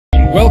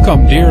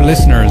Welcome, dear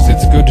listeners.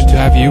 It's good to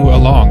have you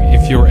along.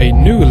 If you're a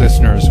new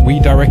listener, we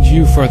direct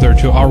you further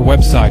to our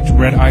website,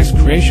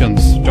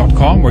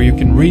 redicecreations.com, where you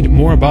can read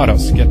more about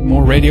us, get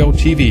more radio,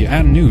 TV,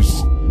 and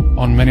news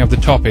on many of the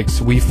topics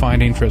we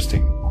find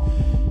interesting.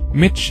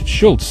 Mitch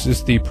Schultz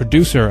is the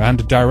producer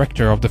and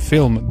director of the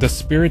film The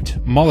Spirit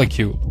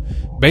Molecule,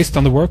 based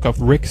on the work of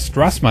Rick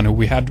Strassman, who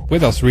we had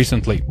with us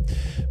recently.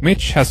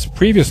 Mitch has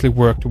previously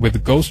worked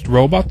with Ghost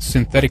Robots,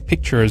 Synthetic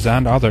Pictures,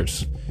 and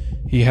others.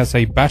 He has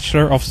a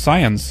Bachelor of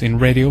Science in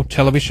Radio,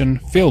 Television,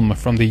 Film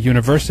from the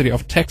University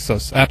of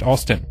Texas at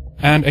Austin,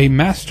 and a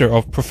Master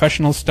of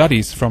Professional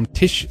Studies from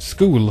Tisch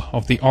School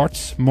of the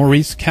Arts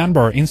Maurice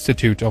Kanbar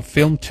Institute of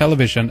Film,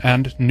 Television,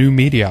 and New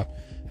Media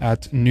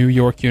at New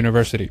York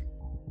University.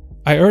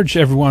 I urge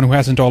everyone who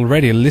hasn't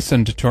already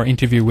listened to our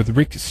interview with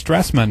Rick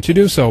Strassman to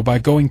do so by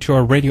going to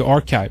our radio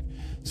archive,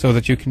 so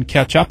that you can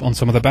catch up on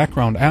some of the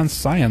background and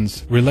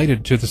science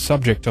related to the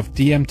subject of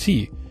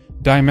DMT,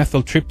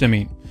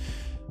 dimethyltryptamine,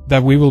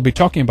 that we will be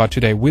talking about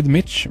today with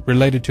Mitch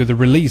related to the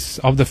release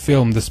of the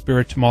film The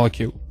Spirit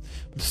Molecule.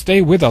 But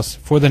stay with us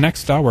for the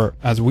next hour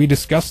as we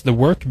discuss the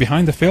work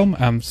behind the film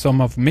and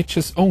some of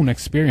Mitch's own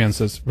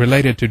experiences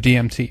related to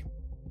DMT.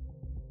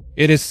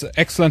 It is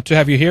excellent to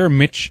have you here,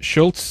 Mitch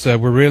Schultz.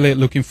 We're really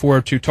looking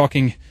forward to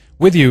talking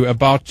with you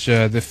about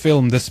the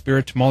film The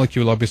Spirit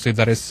Molecule, obviously,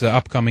 that is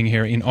upcoming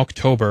here in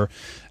October.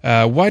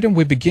 Why don't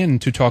we begin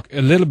to talk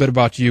a little bit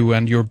about you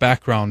and your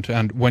background,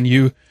 and when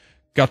you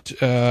got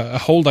a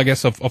hold, I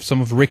guess, of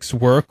some of Rick's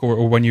work,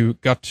 or when you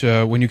got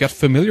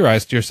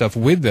familiarized yourself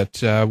with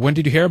it. When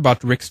did you hear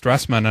about Rick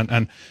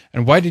Strassman,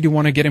 and why did you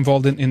want to get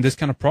involved in this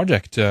kind of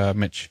project,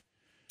 Mitch?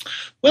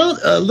 Well,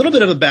 a little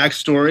bit of a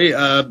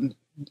backstory.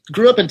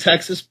 Grew up in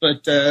Texas,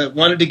 but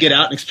wanted to get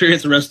out and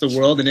experience the rest of the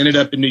world, and ended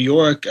up in New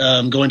York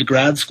going to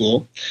grad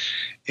school.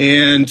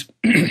 And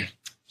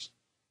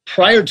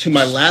prior to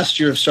my last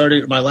year of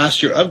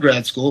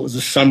grad school, it was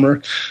the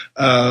summer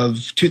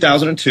of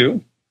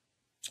 2002.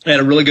 I had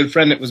a really good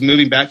friend that was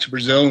moving back to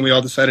Brazil, and we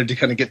all decided to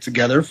kind of get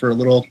together for a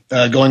little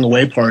going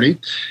away party.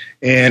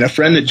 And a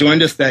friend that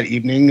joined us that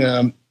evening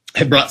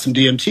had brought some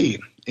DMT.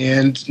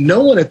 And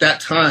no one at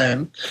that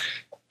time,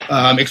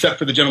 except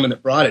for the gentleman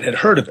that brought it, had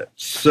heard of it.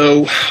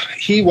 So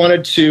he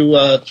wanted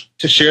to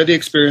share the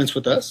experience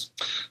with us.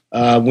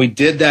 We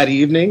did that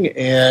evening,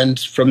 and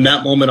from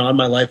that moment on,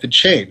 my life had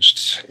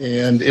changed.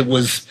 And it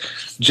was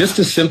just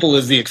as simple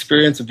as the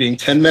experience of being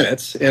 10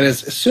 minutes. And as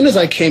soon as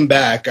I came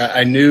back,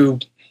 I knew,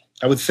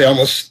 I would say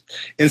almost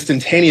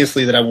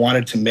instantaneously, that I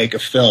wanted to make a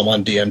film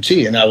on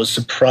DMT, and I was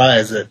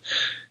surprised that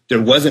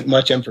there wasn't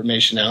much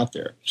information out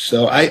there.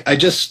 So I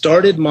just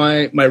started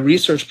my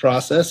research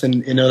process,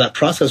 and that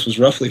process was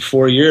roughly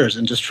 4 years,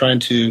 and just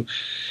trying to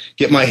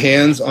get my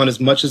hands on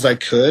as much as I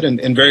could,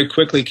 and very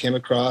quickly came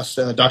across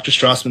Dr.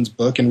 Strassman's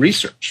book and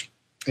research.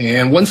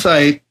 And once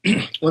I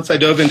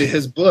dove into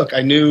his book,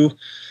 I knew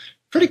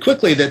pretty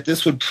quickly that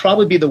this would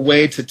probably be the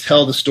way to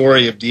tell the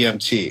story of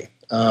DMT.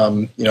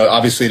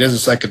 Obviously it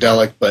is a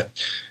psychedelic, but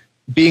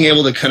being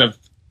able to kind of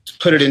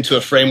put it into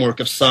a framework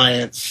of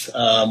science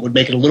would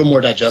make it a little more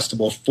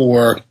digestible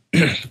for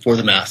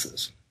the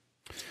masses.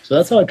 So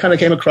that's how I kind of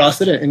came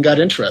across it and got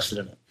interested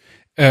in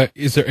it.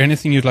 Is there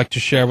anything you'd like to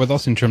share with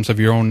us in terms of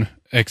your own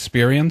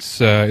experience?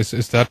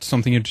 Is that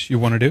something you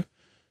want to do?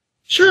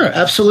 Sure,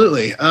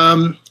 absolutely.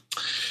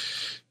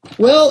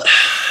 Well,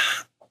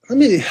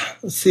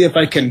 let's see if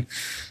I can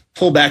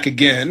pull back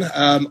again.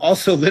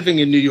 Also living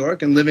in New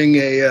York and living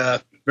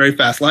a very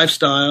fast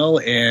lifestyle,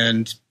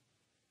 and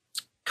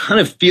kind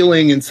of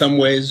feeling in some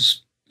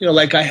ways,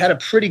 like I had a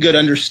pretty good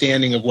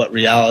understanding of what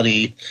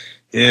reality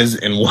is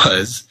and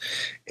was.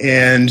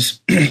 And,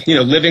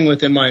 living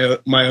within my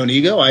own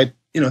ego, I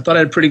thought I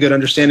had a pretty good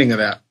understanding of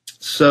that.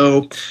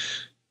 So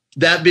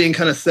that being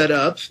kind of set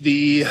up,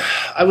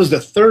 I was the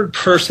third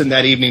person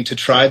that evening to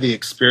try the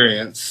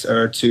experience,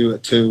 or to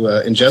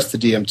ingest the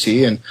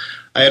DMT. And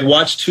I had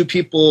watched two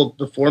people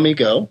before me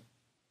go,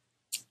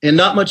 and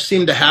not much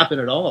seemed to happen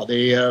at all.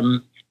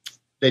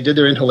 They did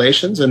their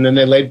inhalations, and then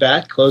they laid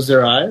back, closed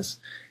their eyes,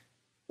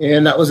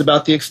 and that was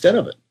about the extent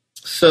of it.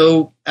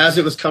 So as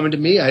it was coming to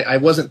me, I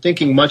wasn't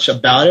thinking much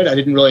about it. I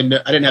didn't really know,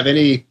 I didn't have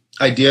any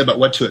idea about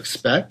what to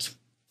expect.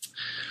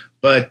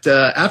 But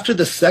after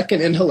the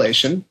second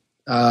inhalation,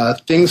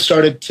 things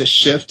started to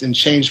shift and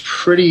change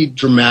pretty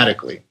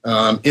dramatically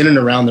in and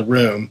around the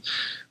room.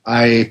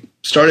 I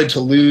started to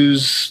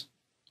lose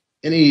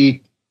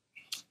any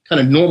kind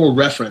of normal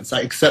reference,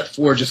 except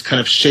for just kind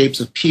of shapes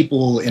of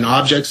people and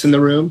objects in the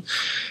room.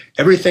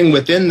 Everything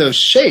within those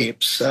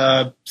shapes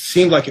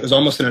seemed like it was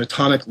almost at an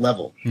atomic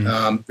level.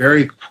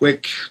 Very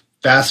quick,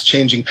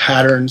 fast-changing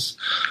patterns.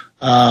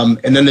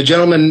 And then the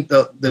gentleman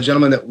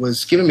that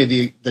was giving me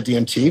the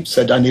DMT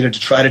said I needed to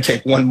try to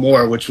take one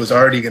more, which was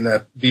already going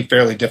to be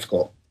fairly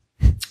difficult.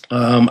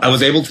 I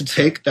was able to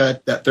take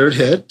that third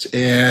hit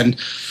and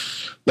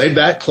laid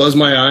back, closed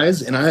my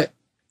eyes, and I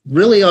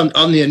really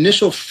on the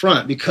initial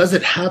front, because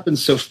it happened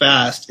so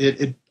fast,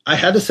 I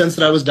had the sense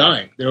that I was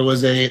dying. There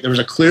was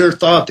a clear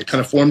thought that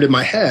kind of formed in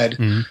my head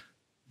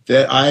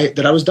that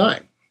I was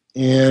dying.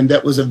 And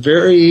that was a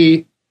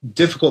very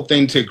difficult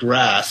thing to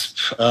grasp,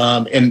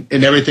 and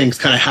everything's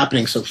kind of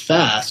happening so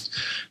fast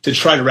to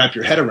try to wrap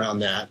your head around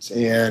that.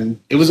 And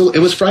it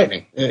was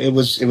frightening. It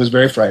was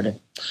very frightening.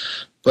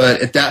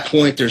 But at that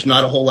point, there's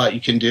not a whole lot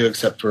you can do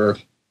except for,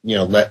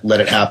 let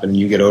it happen, and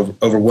you get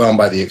overwhelmed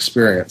by the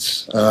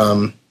experience.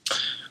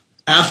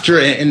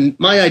 And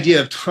my idea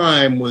of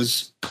time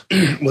was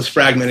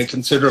fragmented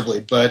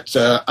considerably, but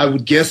I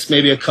would guess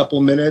maybe a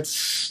couple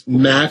minutes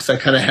max. I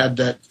kind of had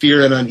that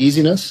fear and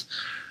uneasiness,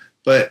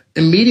 but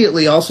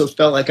immediately also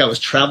felt like I was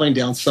traveling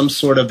down some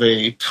sort of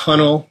a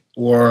tunnel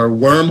or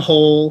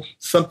wormhole,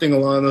 something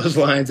along those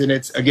lines. And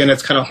it's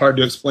kind of hard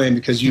to explain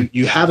because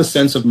you have a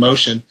sense of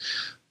motion,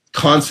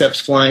 concepts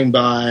flying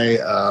by,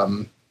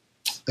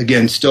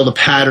 again, still the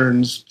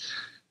patterns,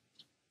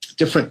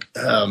 different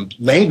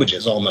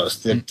languages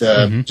almost, that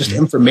just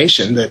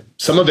information that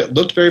some of it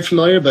looked very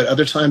familiar, but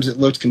other times it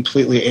looked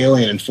completely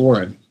alien and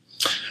foreign.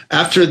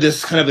 After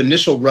this kind of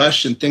initial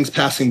rush and things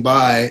passing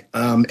by,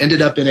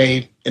 ended up in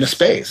a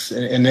space,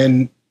 and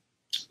then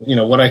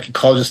what I could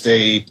call just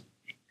a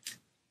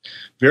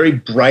very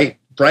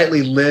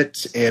brightly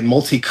lit and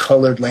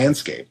multicolored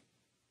landscape.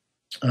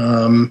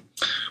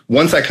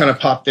 Once I kind of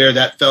popped there,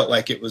 that felt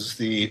like it was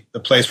the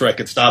place where I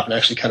could stop and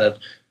actually kind of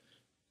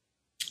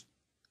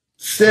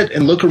sit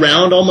and look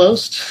around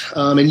almost.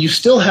 And you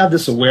still have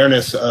this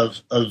awareness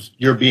of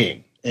your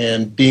being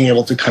and being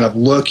able to kind of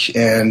look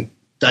and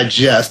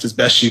digest as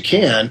best you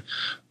can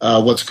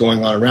what's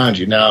going on around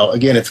you. Now,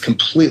 again, it's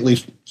completely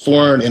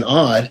foreign and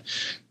odd,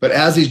 but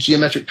as these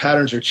geometric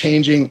patterns are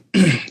changing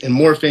and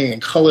morphing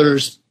and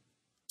colors,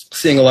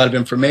 seeing a lot of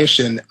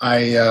information,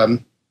 I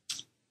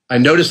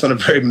noticed on a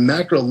very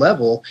macro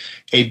level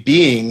a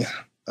being,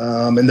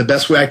 and the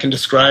best way I can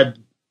describe,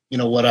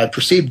 what I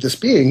perceived this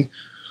being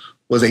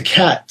was a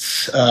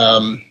cat's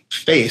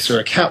face, or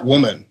a cat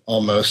woman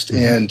almost.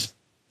 And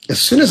as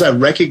soon as I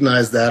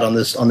recognized that on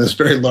this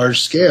very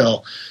large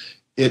scale,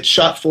 it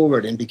shot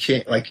forward and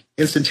became like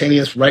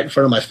instantaneous right in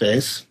front of my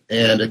face.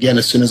 And again,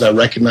 as soon as I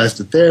recognized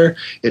it there,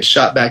 it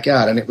shot back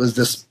out. And it was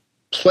this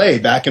play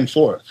back and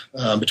forth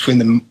between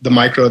the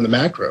micro and the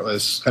macro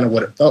is kind of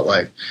what it felt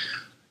like.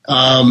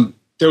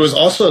 There was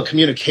also a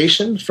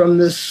communication from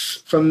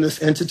this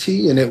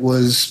entity, and it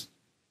was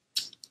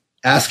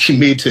asking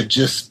me to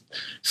just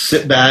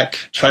sit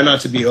back, try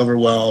not to be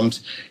overwhelmed,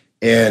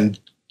 and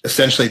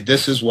essentially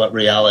this is what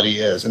reality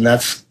is. And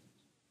that's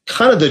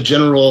kind of the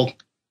general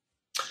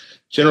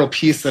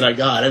piece that I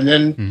got. And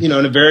then, in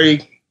a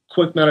very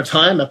quick amount of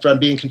time after I'm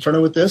being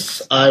confronted with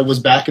this, I was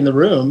back in the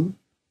room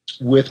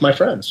with my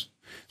friends.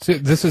 So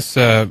this is,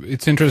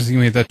 it's interesting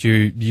to me that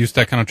you use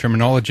that kind of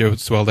terminology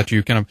as well, that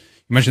you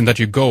mentioned that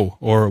you go,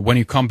 or when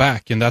you come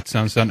back in that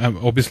sense. And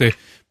obviously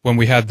when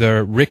we had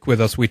Rick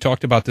with us, we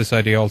talked about this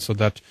idea also,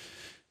 that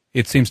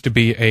it seems to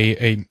be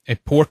a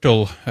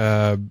portal,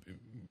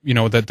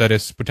 that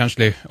is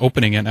potentially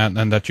opening,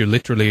 and that you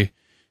literally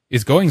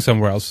is going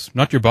somewhere else.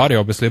 Not your body,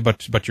 obviously,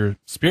 but your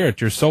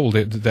spirit, your soul,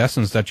 the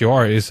essence that you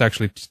are, is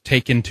actually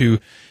taken to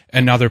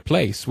another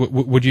place.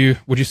 Would you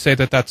say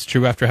that that's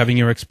true after having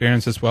your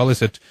experience as well?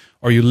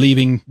 Are you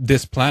leaving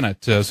this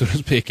planet, so to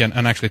speak, and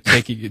actually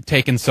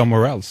taken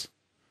somewhere else?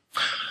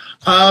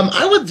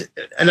 I would,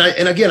 and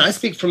again, I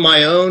speak from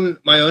my own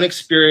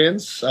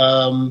experience.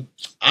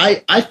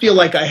 I feel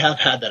like I have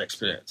had that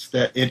experience,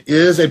 that it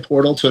is a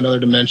portal to another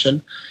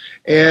dimension.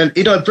 And,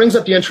 it brings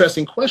up the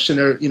interesting question,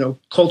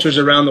 cultures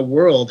around the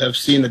world have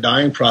seen the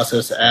dying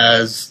process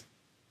as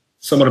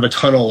somewhat of a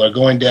tunnel, or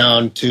going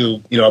down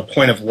to, a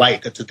point of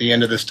light that's at the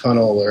end of this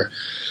tunnel, or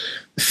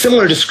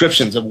similar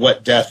descriptions of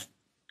what death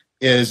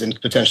is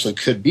and potentially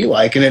could be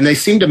like. And they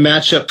seem to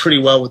match up pretty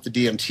well with the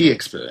DMT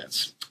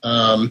experience.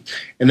 And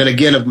then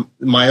again, of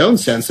my own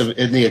sense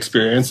in the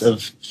experience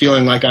of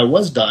feeling like I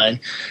was dying,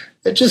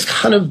 it just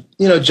kind of,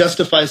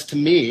 justifies to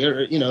me,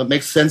 or, it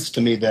makes sense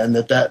to me then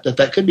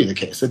that could be the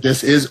case, that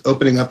this is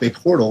opening up a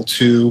portal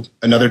to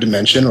another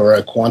dimension or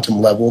a quantum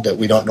level that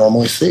we don't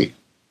normally see.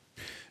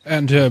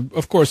 And,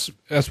 of course,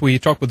 as we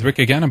talked with Rick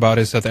again about,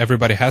 is that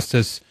everybody has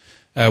this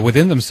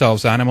within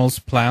themselves, animals,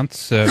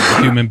 plants,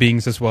 human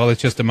beings as well.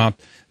 It's just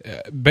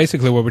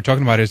basically what we're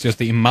talking about is just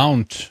the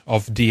amount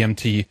of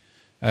DMT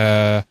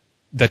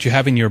that you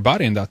have in your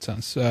body in that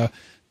sense.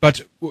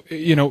 But,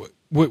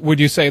 would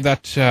you say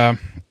that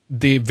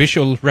the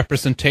visual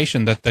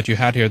representation that you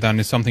had here then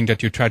is something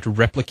that you try to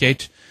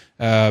replicate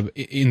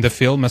in the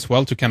film as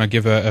well, to kind of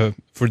give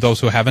for those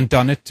who haven't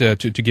done it, to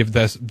give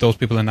those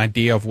people an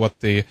idea of what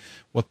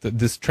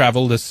this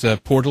travel, this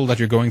portal that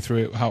you're going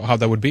through, how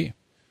that would be?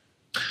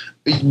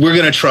 We're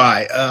going to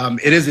try.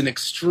 It is an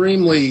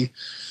extremely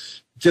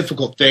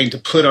difficult thing to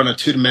put on a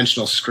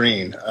two-dimensional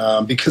screen,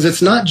 because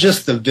it's not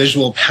just the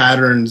visual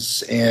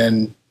patterns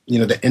and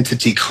the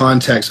entity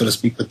context, so to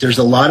speak, but there's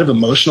a lot of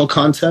emotional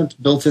content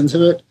built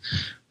into it,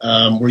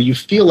 where you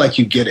feel like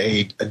you get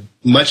a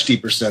much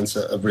deeper sense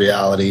of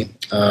reality.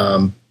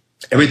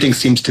 Everything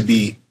seems to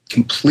be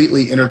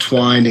completely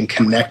intertwined and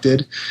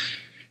connected.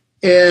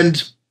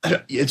 And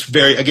it's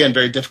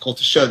very difficult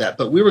to show that,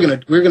 but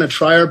we're gonna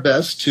try our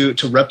best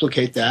to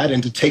replicate that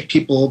and to take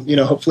people,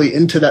 hopefully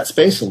into that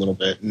space a little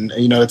bit. And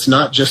it's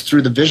not just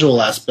through the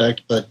visual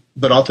aspect,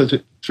 but also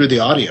through the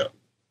audio,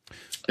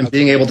 and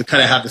being able to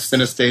kind of have the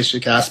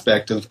synesthetic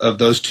aspect of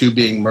those two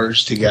being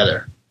merged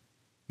together.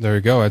 There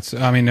you go.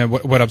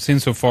 What I've seen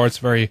so far, it's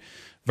very,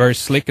 very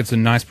slick. It's a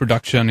nice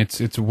production.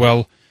 It's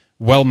well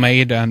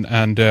made,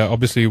 and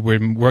obviously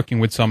we're working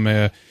with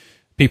some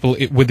people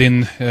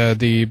within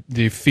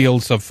the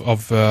fields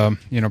of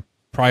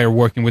prior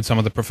working with some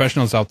of the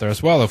professionals out there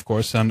as well, of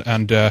course.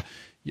 And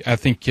I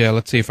think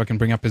let's see if I can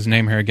bring up his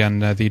name here again.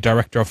 The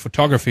director of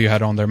photography you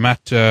had on there,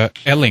 Matt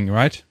Elling,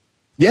 right?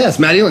 Yes,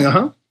 Matt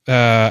Elling.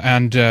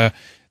 And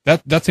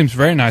that seems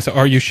very nice.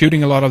 Are you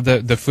shooting a lot of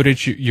the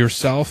footage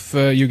yourself?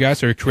 You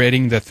guys are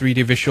creating the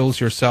 3D visuals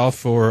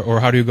yourself, or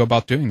how do you go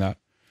about doing that?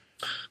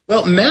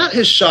 Well, Matt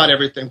has shot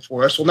everything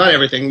for us. Well, not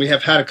everything. We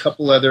have had a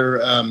couple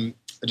other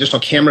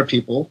additional camera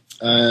people,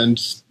 and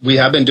we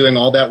have been doing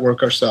all that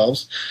work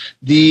ourselves.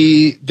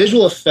 The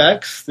visual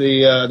effects,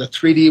 the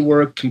 3D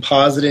work,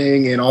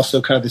 compositing, and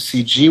also kind of the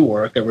CG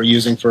work that we're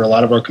using for a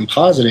lot of our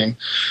compositing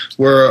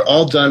were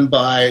all done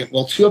by,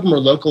 well, two of them were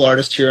local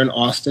artists here in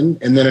Austin,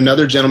 and then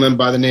another gentleman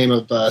by the name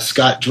of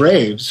Scott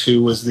Draves,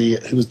 who was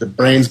the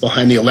brains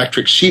behind the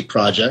Electric Sheep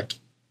project.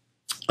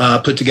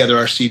 Put together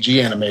our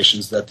CG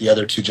animations that the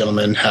other two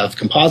gentlemen have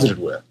composited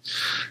with.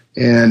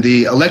 And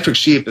the Electric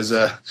Sheep is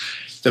a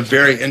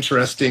very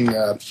interesting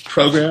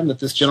program that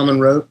this gentleman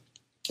wrote,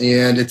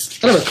 and it's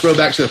kind of a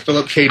throwback to the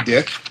Philip K.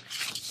 Dick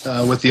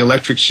with the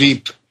Electric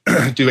Sheep.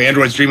 Do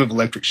androids dream of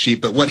electric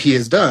sheep? But what he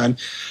has done,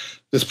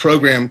 this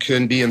program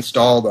can be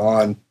installed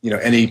on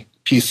any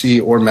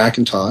PC or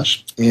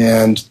Macintosh,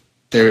 and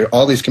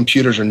all these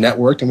computers are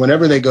networked, and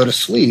whenever they go to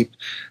sleep,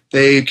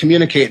 they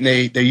communicate and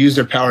they use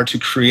their power to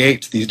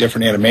create these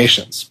different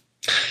animations.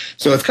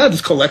 So it's kind of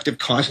this collective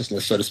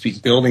consciousness, so to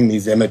speak, building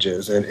these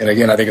images. And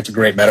again, I think it's a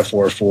great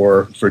metaphor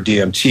for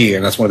DMT,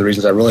 and that's one of the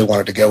reasons I really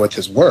wanted to go with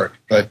his work.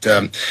 But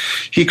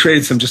he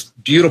created some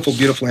just beautiful,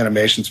 beautiful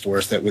animations for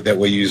us that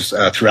we'll use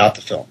throughout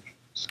the film.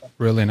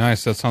 Really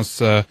nice. That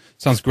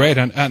sounds great.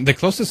 And the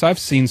closest I've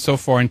seen so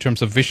far in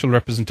terms of visual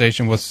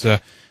representation was, I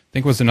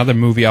think, was another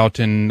movie out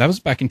that was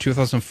back in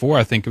 2004.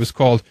 I think it was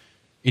called,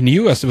 in the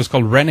US, it was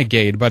called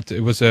Renegade, but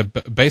it was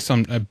based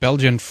on a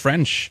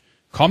Belgian-French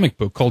comic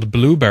book called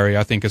Blueberry,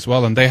 I think, as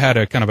well, and they had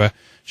a kind of a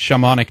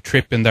shamanic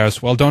trip in there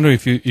as well. Don't know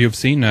if you've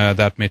seen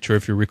that, Mitch, or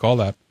if you recall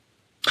that.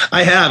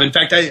 I have. In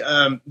fact,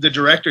 the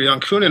director,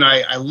 Jan Kuhn,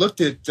 I looked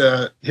at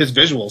his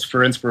visuals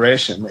for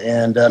inspiration,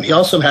 and he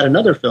also had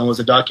another film, it was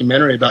a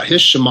documentary about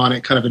his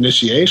shamanic kind of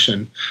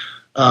initiation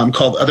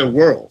called Other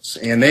Worlds,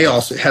 and they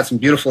also had some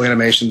beautiful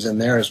animations in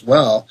there as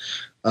well.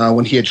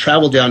 When he had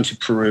traveled down to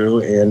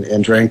Peru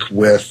and drank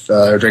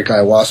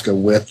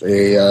ayahuasca with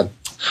a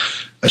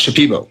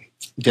Shipibo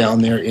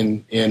down there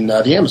in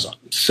the Amazon.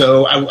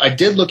 So I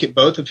did look at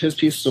both of his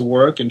pieces of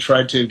work and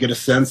tried to get a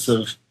sense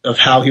of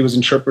how he was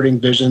interpreting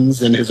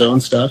visions and his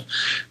own stuff.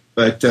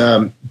 But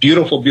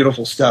beautiful,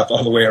 beautiful stuff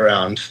all the way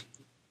around.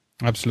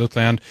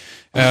 Absolutely. And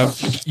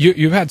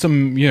you've had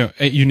some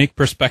a unique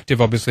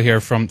perspective, obviously,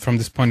 here from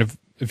this point of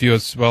view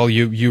as well.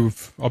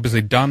 You've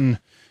obviously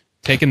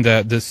taken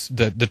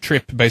the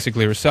trip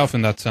basically yourself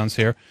in that sense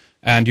here,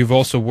 and you've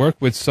also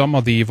worked with some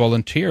of the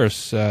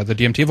volunteers, the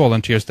DMT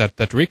volunteers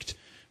that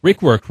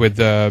Rick worked with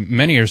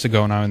many years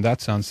ago now in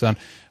that sense. And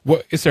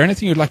is there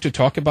anything you'd like to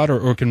talk about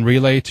or can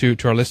relay to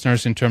our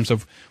listeners in terms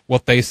of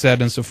what they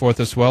said and so forth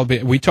as well?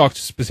 We talked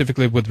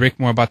specifically with Rick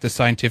more about the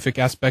scientific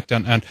aspect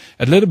and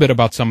a little bit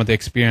about some of the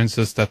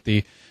experiences that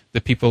the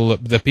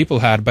people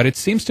had, but it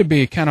seems to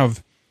be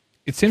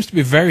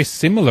very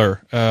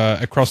similar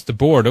across the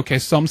board. Okay,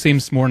 some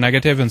seems more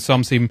negative and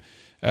some seem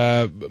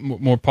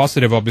more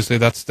positive. Obviously,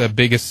 that's the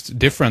biggest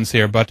difference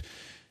here. But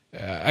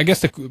I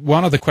guess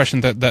one of the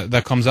questions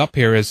that comes up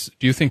here is: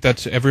 do you think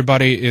that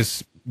everybody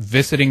is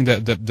visiting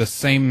the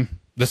same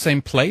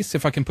place,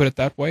 if I can put it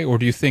that way, or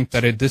do you think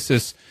that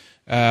it's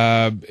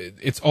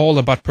all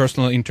about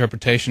personal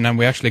interpretation and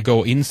we actually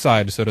go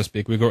inside, so to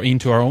speak, we go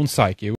into our own psyche?